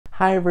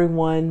Hi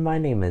everyone, my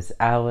name is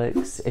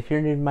Alex. If you're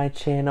new to my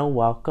channel,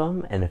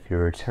 welcome, and if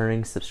you're a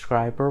returning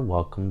subscriber,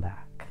 welcome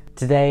back.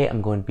 Today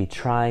I'm going to be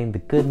trying the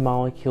Good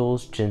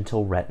Molecules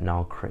Gentle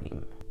Retinol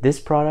Cream.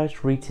 This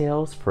product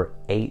retails for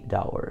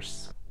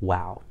 $8.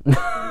 Wow.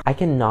 I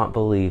cannot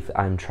believe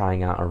I'm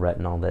trying out a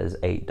retinol that is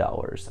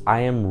 $8.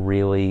 I am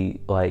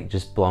really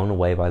just blown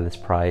away by this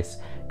price.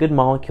 Good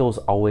Molecules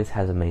always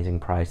has amazing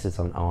prices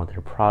on all of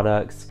their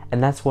products,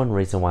 and that's one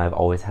reason why I've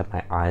always had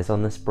my eyes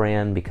on this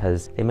brand,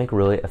 because they make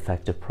really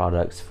effective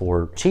products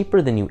for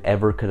cheaper than you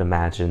ever could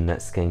imagine that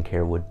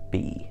skincare would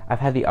be. I've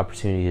had the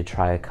opportunity to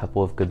try a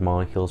couple of Good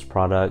Molecules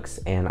products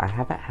and I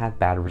haven't had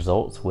bad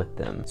results with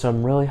them, so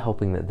I'm really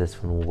hoping that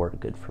this one will work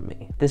good for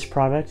me. This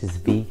product is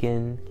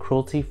vegan,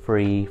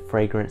 cruelty-free,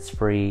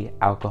 fragrance-free,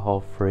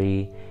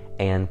 alcohol-free,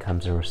 and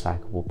comes in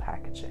recyclable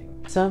packaging.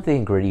 Some of the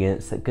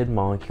ingredients that Good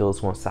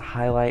Molecules wants to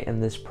highlight in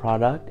this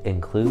product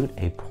include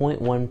a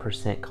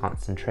 0.1%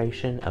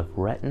 concentration of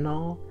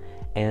retinol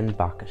and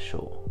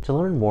bakuchiol. To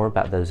learn more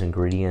about those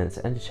ingredients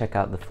and to check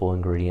out the full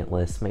ingredient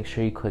list, make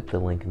sure you click the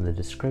link in the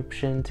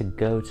description to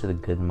go to the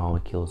Good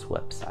Molecules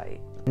website.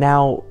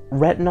 Now,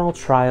 retinol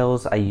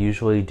trials I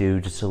usually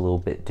do just a little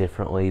bit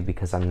differently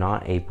because I'm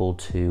not able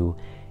to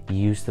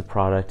use the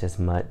product as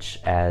much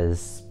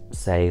as,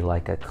 say,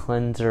 like a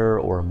cleanser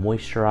or a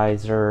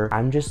moisturizer.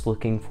 I'm just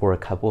looking for a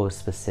couple of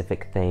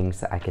specific things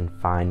that I can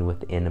find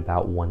within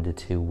about 1 to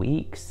 2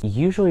 weeks.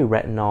 Usually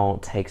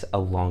retinol takes a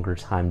longer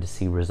time to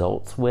see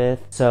results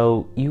with,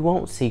 so you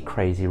won't see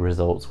crazy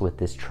results with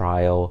this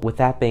trial. With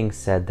that being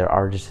said, there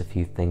are just a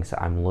few things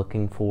that I'm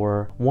looking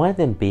for. One of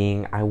them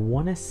being, I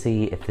want to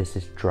see if this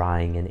is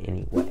drying in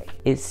any way.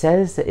 It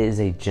says that it is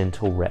a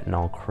gentle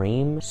retinol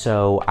cream,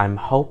 so I'm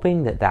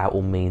hoping that that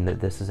will mean that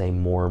this is a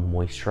more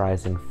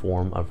moisturizing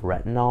form of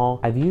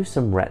retinol. I've used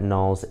some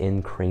retinols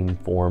in cream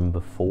form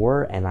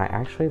before and I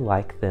actually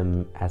like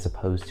them as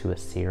opposed to a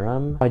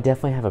serum. I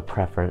definitely have a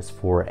preference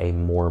for a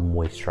more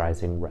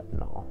moisturizing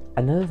retinol.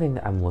 Another thing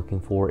that I'm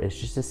looking for is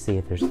just to see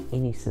if there's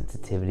any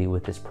sensitivity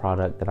with this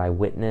product that I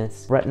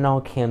witness.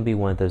 Retinol can be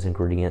one of those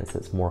ingredients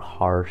that's more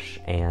harsh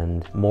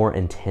and more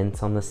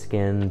intense on the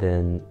skin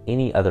than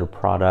any other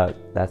product.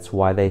 That's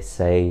why they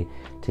say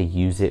to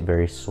use it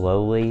very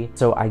slowly.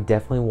 So I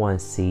definitely want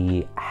to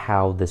see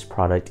how this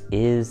product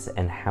is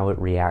and how it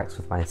reacts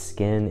with my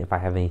skin, if I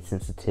have any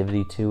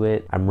sensitivity to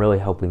it. I'm really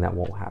hoping that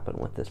won't happen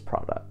with this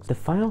product. The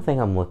final thing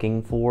I'm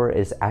looking for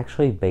is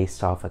actually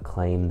based off a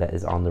claim that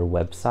is on their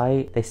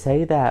website. They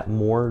say that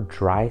more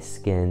dry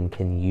skin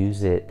can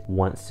use it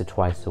once to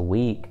twice a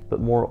week,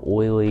 but more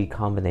oily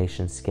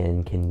combination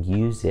skin can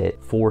use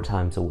it 4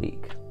 times a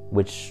week,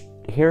 which,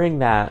 hearing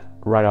that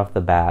right off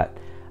the bat,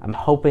 I'm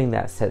hoping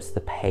that sets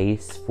the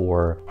pace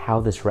for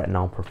how this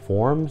retinol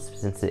performs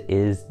since it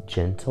is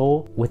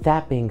gentle. With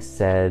that being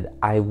said,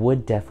 I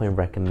would definitely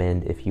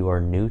recommend, if you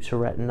are new to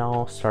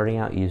retinol, starting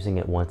out using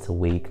it once a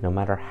week, no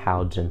matter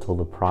how gentle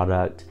the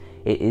product.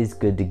 It is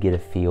good to get a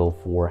feel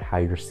for how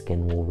your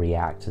skin will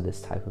react to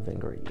this type of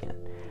ingredient.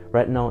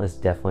 Retinol is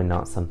definitely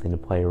not something to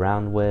play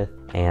around with,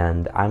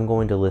 and I'm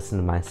going to listen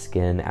to my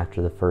skin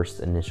after the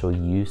first initial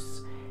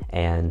use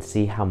and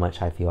see how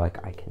much I feel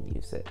like I can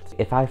use it.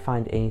 If I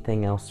find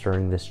anything else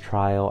during this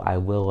trial, I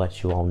will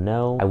let you all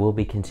know. I will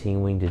be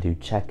continuing to do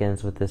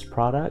check-ins with this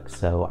product,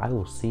 so I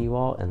will see you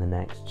all in the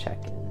next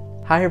check-in.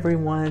 Hi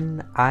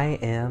everyone, I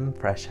am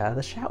fresh out of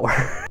the shower.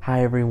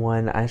 Hi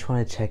everyone, I just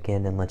want to check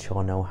in and let you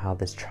all know how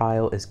this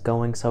trial is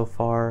going so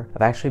far.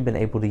 I've actually been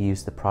able to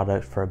use the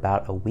product for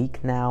about a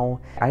week now.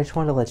 I just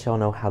want to let you all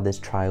know how this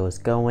trial is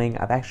going.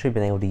 I've actually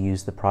been able to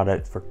use the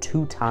product for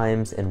 2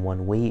 times in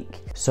 1 week.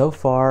 So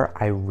far,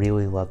 I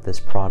really love this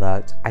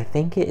product. I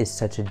think it is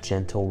such a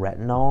gentle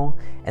retinol,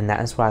 and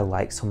that is what I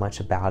like so much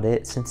about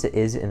it. Since it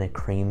is in a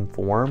cream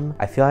form,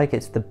 I feel like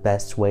it's the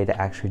best way to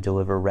actually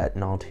deliver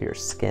retinol to your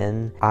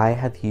skin. I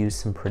have used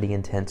some pretty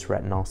intense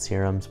retinol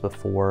serums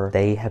before.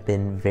 They have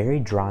been very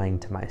drying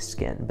to my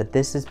skin, but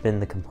this has been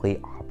the complete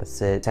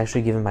opposite. It's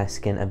actually given my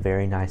skin a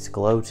very nice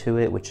glow to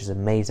it, which is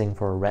amazing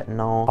for a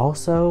retinol.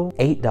 Also,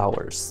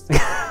 $8.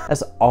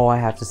 That's all I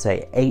have to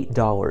say,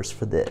 $8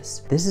 for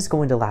this. This is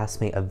going to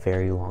last me a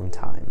very long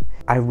time.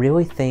 I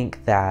really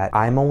think that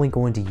I'm only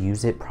going to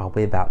use it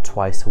probably about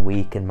twice a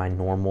week in my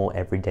normal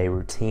everyday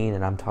routine,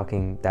 and I'm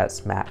talking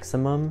that's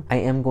maximum. I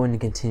am going to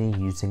continue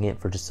using it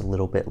for just a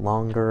little bit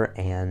longer,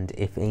 and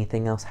if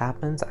anything else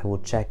happens, I will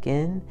check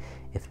in.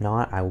 If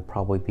not, I will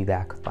probably be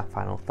back with my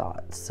final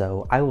thoughts.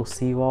 So I will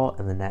see you all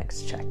in the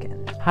next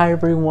check-in. Hi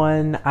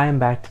everyone, I am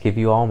back to give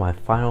you all my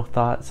final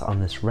thoughts on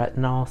this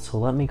retinol, so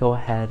let me go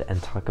ahead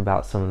and talk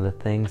about some of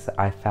the things that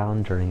I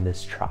found during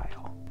this trial.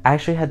 I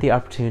actually had the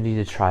opportunity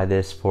to try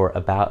this for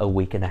about a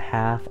week and a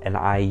half, and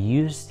I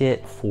used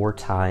it 4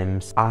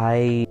 times.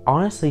 I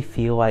honestly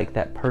feel like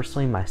that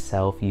personally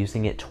myself,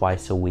 using it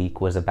twice a week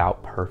was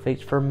about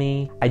perfect for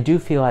me. I do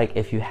feel like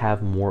if you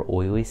have more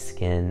oily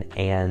skin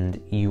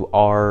and you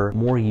are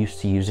more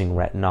used to using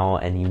retinol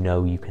and you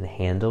know you can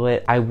handle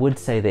it, I would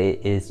say that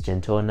it is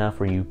gentle enough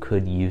where you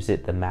could use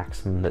it the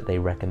maximum that they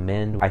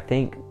recommend. I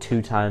think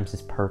 2 times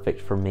is perfect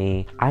for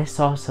me. I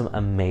saw some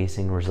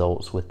amazing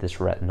results with this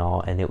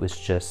retinol, and it was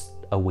just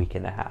a week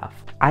and a half.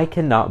 I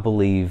cannot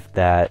believe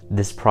that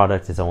this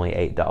product is only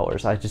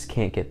 $8. I just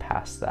can't get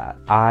past that.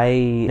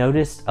 I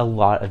noticed a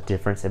lot of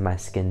difference in my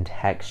skin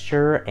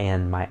texture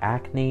and my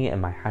acne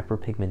and my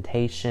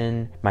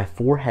hyperpigmentation. My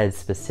forehead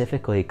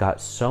specifically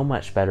got so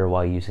much better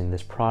while using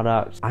this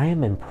product. I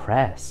am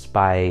impressed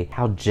by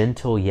how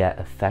gentle yet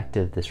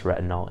effective this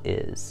retinol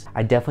is.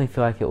 I definitely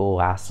feel like it will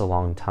last a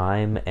long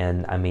time,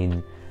 and I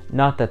mean,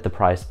 not that the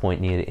price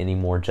point needed any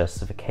more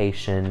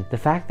justification. The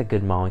fact that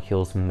Good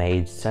Molecules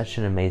made such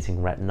an amazing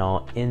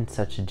retinol in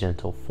such a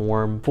gentle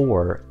form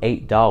for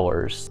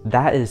 $8,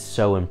 that is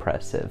so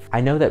impressive.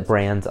 I know that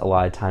brands a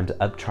lot of times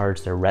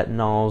upcharge their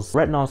retinols.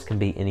 Retinols can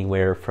be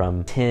anywhere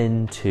from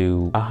 $10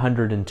 to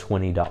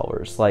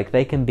 $120. Like,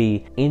 they can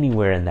be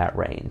anywhere in that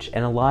range.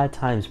 And a lot of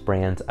times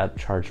brands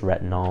upcharge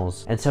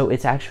retinols. And so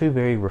it's actually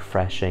very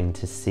refreshing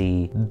to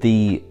see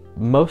the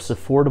most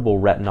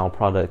affordable retinol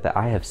product that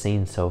I have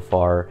seen so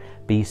far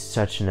be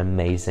such an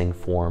amazing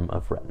form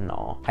of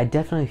retinol. I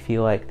definitely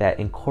feel like that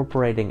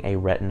incorporating a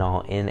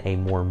retinol in a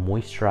more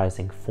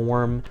moisturizing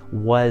form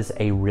was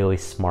a really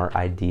smart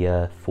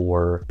idea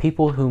for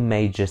people who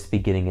may just be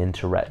getting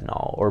into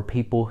retinol, or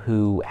people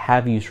who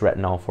have used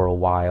retinol for a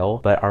while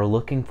but are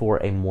looking for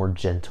a more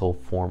gentle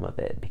form of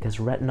it, because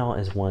retinol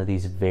is one of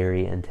these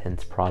very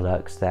intense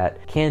products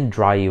that can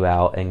dry you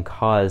out and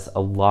cause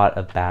a lot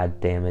of bad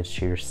damage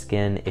to your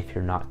skin if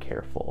you're not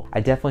careful.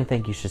 I definitely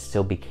think you should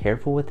still be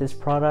careful with this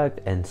product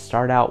and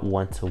start out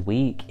once a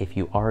week. If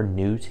you are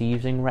new to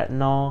using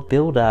retinol,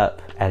 build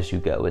up as you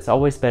go. It's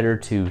always better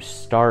to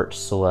start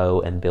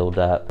slow and build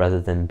up rather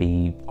than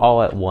be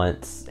all at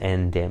once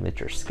and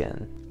damage your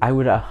skin. I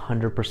would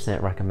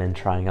 100% recommend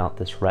trying out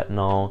this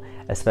retinol,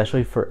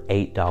 especially for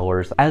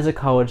 $8. As a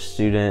college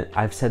student,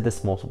 I've said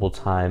this multiple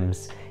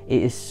times,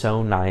 it is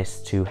so nice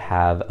to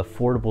have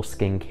affordable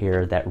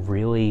skincare that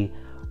really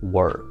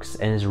works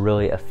and is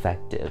really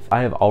effective.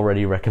 I have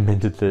already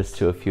recommended this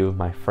to a few of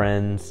my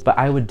friends, but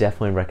I would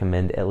definitely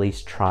recommend at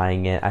least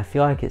trying it. I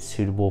feel like it's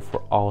suitable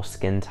for all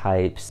skin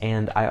types,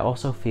 and I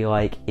also feel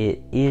like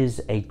it is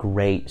a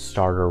great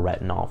starter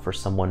retinol for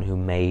someone who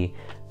may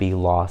be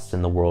lost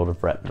in the world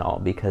of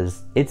retinol,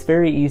 because it's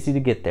very easy to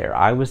get there.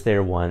 I was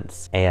there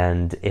once,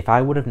 and if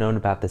I would have known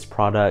about this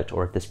product,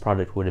 or if this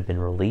product would have been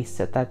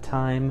released at that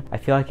time, I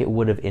feel like it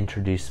would have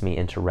introduced me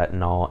into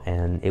retinol,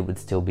 and it would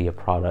still be a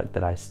product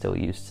that I still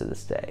use to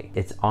this day.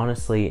 It's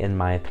honestly, in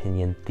my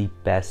opinion, the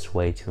best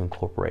way to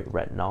incorporate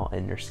retinol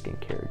in your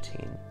skincare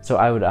routine. So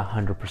I would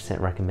 100%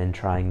 recommend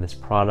trying this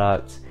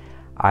product.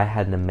 I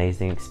had an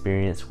amazing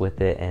experience with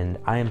it, and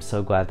I am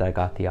so glad that I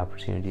got the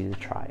opportunity to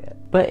try it.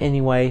 But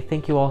anyway,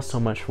 thank you all so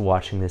much for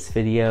watching this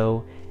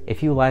video.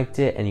 If you liked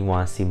it and you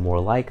want to see more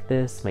like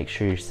this, make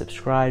sure you're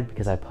subscribed,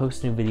 because I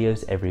post new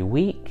videos every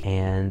week,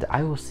 and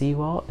I will see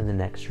you all in the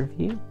next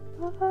review.